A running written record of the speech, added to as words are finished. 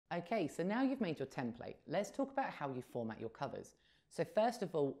Okay, so now you've made your template, let's talk about how you format your covers. So first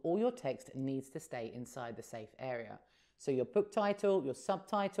of all your text needs to stay inside the safe area. So your book title, your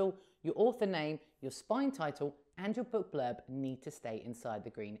subtitle, your author name, your spine title, and your book blurb need to stay inside the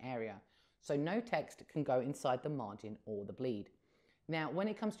green area. So no text can go inside the margin or the bleed. Now, when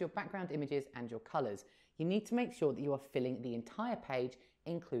it comes to your background images and your colors, you need to make sure that you are filling the entire page,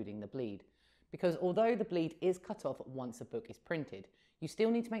 including the bleed. Because although the bleed is cut off once a book is printed, you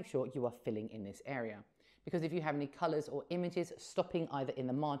still need to make sure you are filling in this area. Because if you have any colors or images stopping either in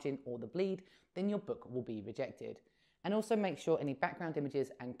the margin or the bleed, then your book will be rejected. And also make sure any background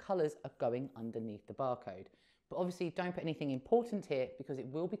images and colors are going underneath the barcode. But obviously don't put anything important here because it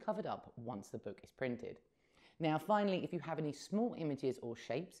will be covered up once the book is printed. Now finally, if you have any small images or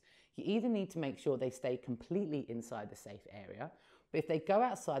shapes, you either need to make sure they stay completely inside the safe area, but if they go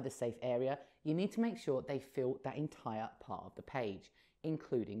outside the safe area, you need to make sure they fill that entire part of the page,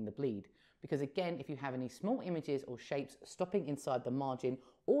 including the bleed. Because again, if you have any small images or shapes stopping inside the margin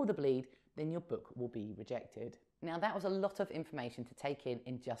or the bleed, then your book will be rejected. Now that was a lot of information to take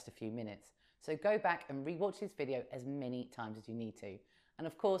in just a few minutes. So go back and rewatch this video as many times as you need to. And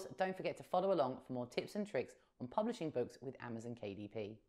of course, don't forget to follow along for more tips and tricks on publishing books with Amazon KDP.